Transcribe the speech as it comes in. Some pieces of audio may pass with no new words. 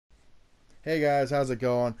Hey guys, how's it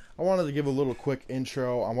going? I wanted to give a little quick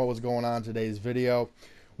intro on what was going on in today's video.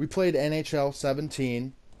 We played NHL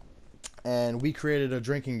 17 and we created a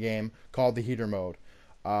drinking game called the Heater Mode.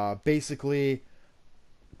 Basically,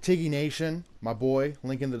 Tiggy Nation, my boy,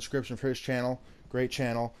 link in the description for his channel, great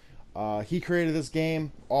channel. He created this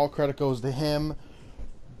game, all credit goes to him.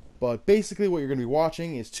 But basically what you're going to be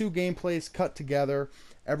watching is two gameplays cut together.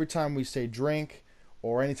 Every time we say drink,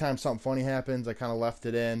 or anytime something funny happens, I kind of left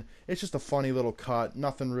it in. It's just a funny little cut.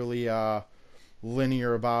 Nothing really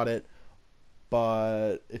linear about it.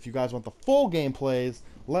 But if you guys want the full gameplays,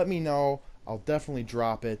 let me know. I'll definitely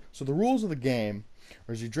drop it. So the rules of the game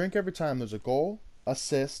are you drink every time there's a goal,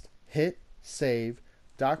 assist, hit, save.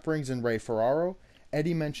 Doc brings in Ray Ferraro.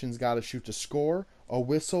 Eddie mentions gotta shoot to score, a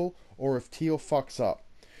whistle, or if Teal fucks up.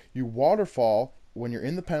 You waterfall when you're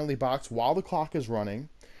in the penalty box while the clock is running,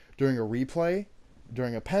 during a replay,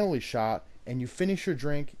 during a penalty shot, and you finish your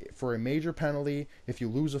drink for a major penalty if you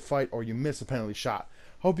lose a fight or you miss a penalty shot.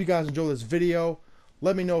 Hope you guys enjoy this video.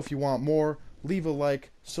 Let me know if you want more. Leave a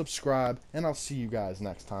like, subscribe, and I'll see you guys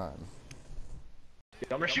next time.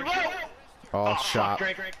 Oh, shot.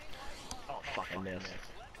 Fuck, drink. Oh, fucking miss.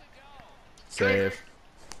 Save.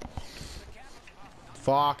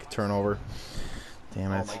 Fuck. Turnover.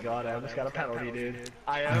 Damn it. Oh my god, I almost got a penalty, dude.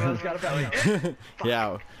 I almost got a penalty.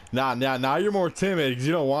 Yeah. Now you're more timid because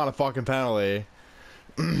you don't want a fucking penalty.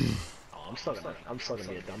 Oh, I'm still gonna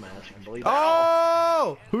be a dumbass. You can believe that.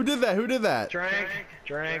 Oh! Who did that? Who did that? Drink.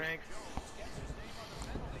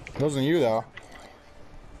 Wasn't you though.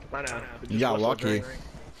 I know. You got lucky. Is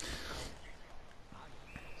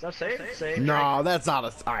that safe? Safe. No, that's not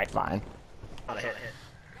a. All right, fine. Not a hit.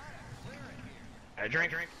 Alright,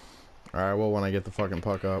 drink. All right, well when I get the fucking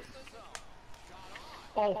puck up.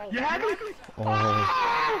 Oh, you had me.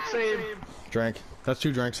 Oh. Save. Drink. That's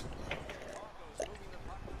two drinks.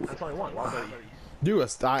 That's only one. Well, Dude,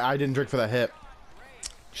 I didn't drink for that hit.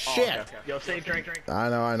 Shit. Oh, okay. Yo, save, drink. I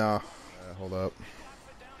know. Hold up.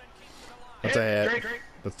 That's a hit. Drink.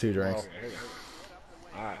 That's two drinks.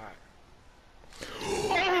 Alright.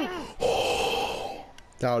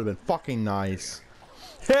 That would have been fucking nice.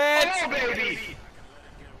 Hit! Oh, baby!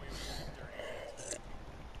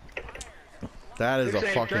 That is a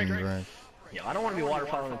Save, fucking drink. drink. Yo, I don't want to be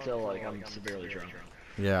waterfalling until like I'm severely drunk.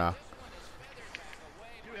 Yeah.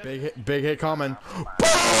 Big hit coming.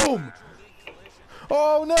 Boom!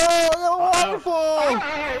 Oh no! I got a waterfall!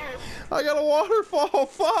 I got a waterfall!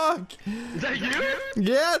 Fuck! Is that you?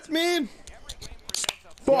 Yeah, it's me!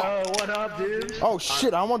 Fuck! Yo, what up, dude? Oh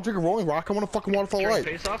shit, I don't want to drink a Rolling Rock, I want a fucking waterfall Drink light.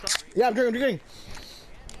 face off? Yeah, I'm drinking.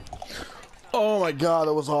 Oh my god,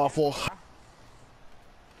 that was awful.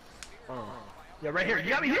 Yeah, right here. You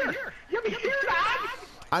got me here. You got me here, man.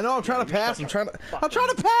 I know, I'm trying to pass. I'm trying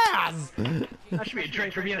to pass! That should be a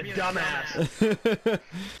drink for being a dumbass.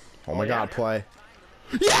 Oh my god, play.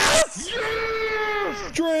 Yes!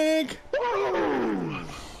 Yes! Drink! Woo!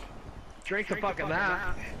 Drink the fucking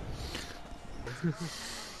that.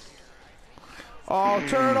 Oh,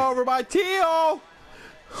 turnover by Teal!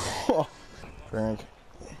 Drink.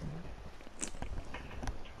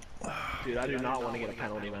 Dude, I do not want to get a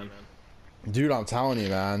penalty, man. Dude, I'm telling you,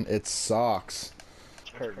 man, it sucks.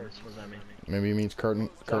 Curtains, what does that mean? Maybe it means curtain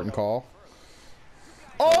call.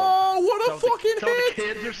 Oh, what a fucking So the hit!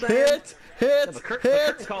 kids are saying? Hit! The curtain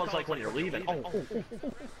Hit! call is like when you're leaving.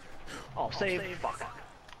 Oh, save. Fuck.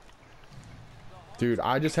 Dude,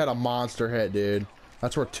 I just had a monster hit, dude.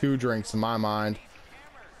 That's worth two drinks in my mind.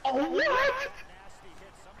 Oh, what?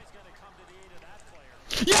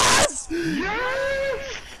 Yes!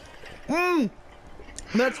 Yes!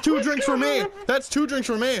 That's two drinks for me. That's two drinks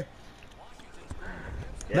for me.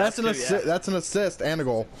 Yeah, That's an two, assist. yeah. That's an assist and a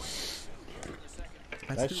goal.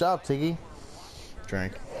 Nice job, Tiggy.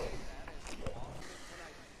 Drink.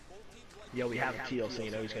 Yo, we have Teal, so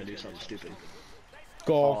you know he's gonna do something stupid.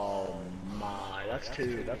 Goal. Oh my, that's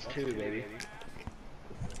two. That's two, baby.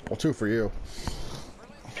 Well, two for you.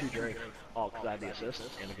 Two drink. Oh, because I had the assist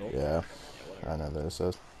and a goal. Yeah. I know the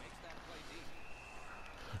assist.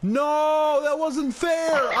 No, that wasn't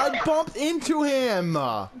fair. I bumped into him.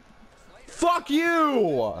 Fuck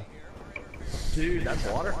you. Dude, that's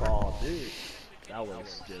waterfall, dude. That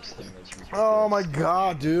was just the most ridiculous. Oh my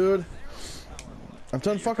god, dude. I've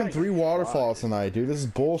done fucking 3 waterfalls tonight, dude. This is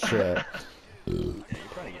bullshit. You're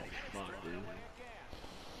probably getting fucked, dude.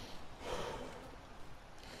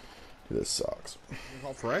 Dude, this sucks.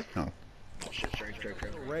 Call for Ray? No. Shit, drink.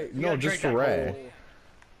 Ray. You No, gotta just drink for that Ray. whole-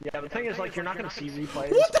 Yeah, the thing is, like, you're not gonna see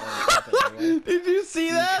replays. What the on nothing anyway, Did you see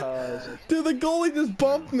that? because it's- Dude, the goalie just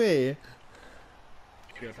bumped me. You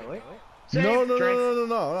got a penalty? No. Drink.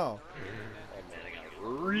 No. Oh man, I got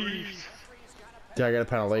reefed. Did I get a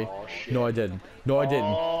penalty? Oh, shit. No, I didn't. No, I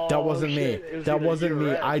didn't. That Oh, wasn't shit. me. That wasn't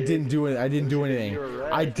me. I didn't do it. I didn't do anything.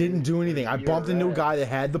 I didn't do anything. I bumped into a guy that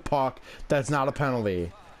had the puck. That's not a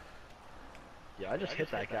penalty. Yeah, I just hit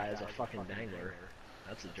that guy as a fucking dangler.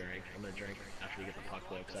 That's a drink. I'm gonna drink after you get the puck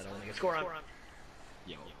though, because I don't want to get score on.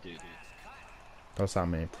 Yo, dude. That's not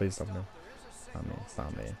me. Please don't me. It's not me. It's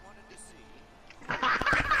not me.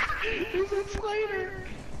 He's a Slater.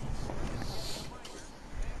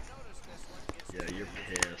 Yeah, you're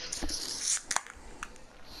pissed.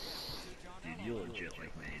 Dude, you legit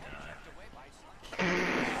like may die.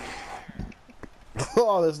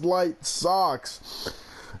 Oh, this light sucks.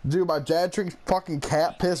 Dude, my dad drinks fucking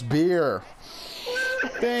cat piss beer.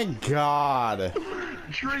 Thank God.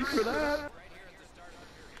 Drink for that.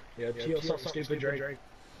 Yeah, Teal, something stupid drink.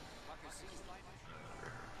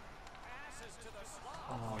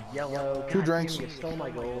 Oh, yellow. Two drinks. You stole my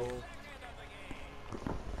goal.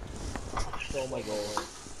 Stole my goal.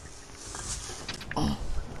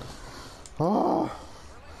 Oh.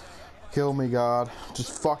 Kill me, God.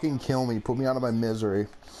 Just fucking kill me. Put me out of my misery.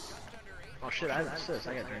 Oh shit, I have assist.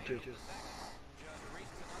 I got drink too.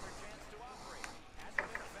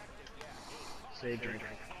 Save drink.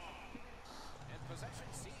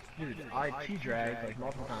 Dude, I T-drag like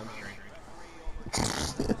multiple times drink.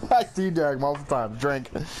 I T-drag multiple times. Drink.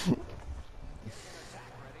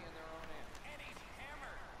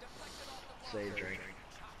 Save drink.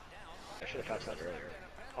 I should have passed that earlier.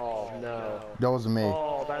 Oh no. That wasn't me.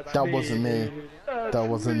 Oh, that wasn't me. That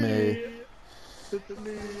wasn't me. It's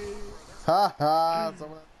me. Ha ha.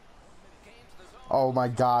 Oh my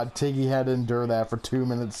God, Tiggy had to endure that for 2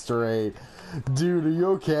 minutes straight. Dude, are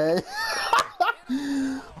you okay?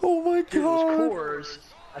 Oh my Dude, God. it was Coors.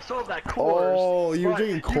 I still have that Coors. Oh, you were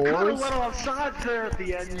drinking You could Coors? have went on sides there at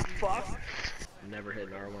the end, you fuck. Never hit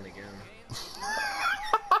an R1 again.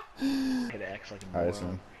 Hit X like a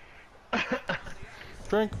moron.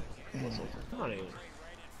 Drink. I'm not even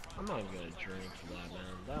gonna drink for that,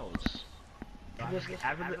 man. That was. After this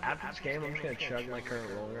game, I'm just gonna chug my current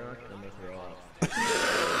Rolling Rock and I'm gonna throw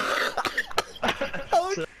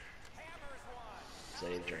up.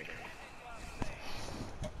 Save drink.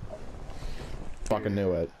 Fucking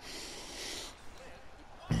knew it.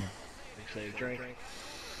 Save drink.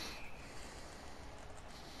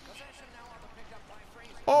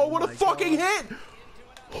 Oh, what a fucking hit!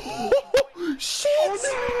 Shit! Oh,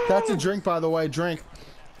 no! That's a drink, by the way. Drink.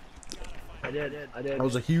 I did. That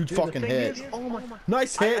was a huge fucking hit. Is, oh my,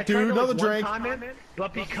 nice hit, dude. Another drink.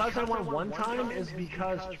 But because I won one time is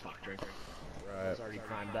because fuck drink. Right. It's already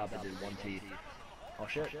primed up. I did one teeth. Oh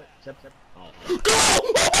shit. Sip. Oh.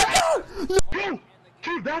 Go!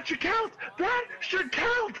 Dude, that should count. That should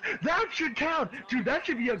count. That should count. Dude, that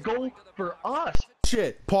should be a goal for us.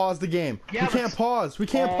 Shit. Pause the game. Yeah, we can't pause. We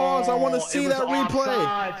can't pause. I want to see that replay.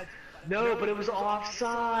 Offside. No, but it was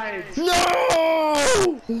offside.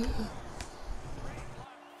 No!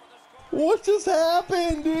 What just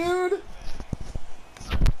happened, dude?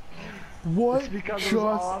 What it's because just it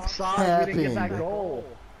was offside. happened? We didn't get that goal.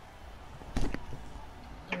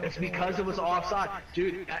 It's because it was offside.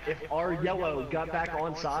 Dude, if our yellow got back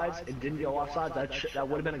on sides and didn't go offside, that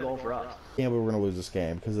would have been a goal for us. Yeah, we were gonna lose this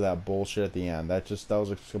game because of that bullshit at the end. That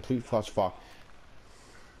was a complete clusterfuck.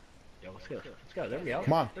 Yo, let's go. Let's go. There we go.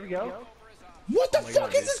 Come on. There we go. What the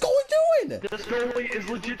fuck is this goalie doing? This goalie is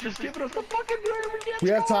legit just giving us the fucking We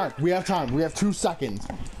have time. We have time. We have 2 seconds.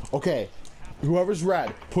 Okay. Whoever's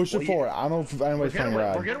red, push it forward. I don't know if anybody's playing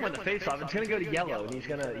red. We're gonna win the face-off. It's gonna go to yellow, and he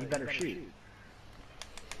better shoot.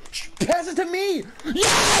 Pass it to me!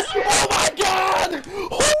 Yes! Oh my God!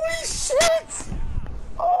 Holy shit!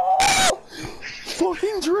 Oh!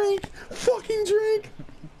 Fucking drink! Fucking drink!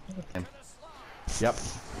 Yep.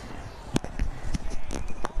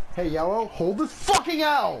 Hey, yellow, hold this fucking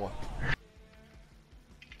L!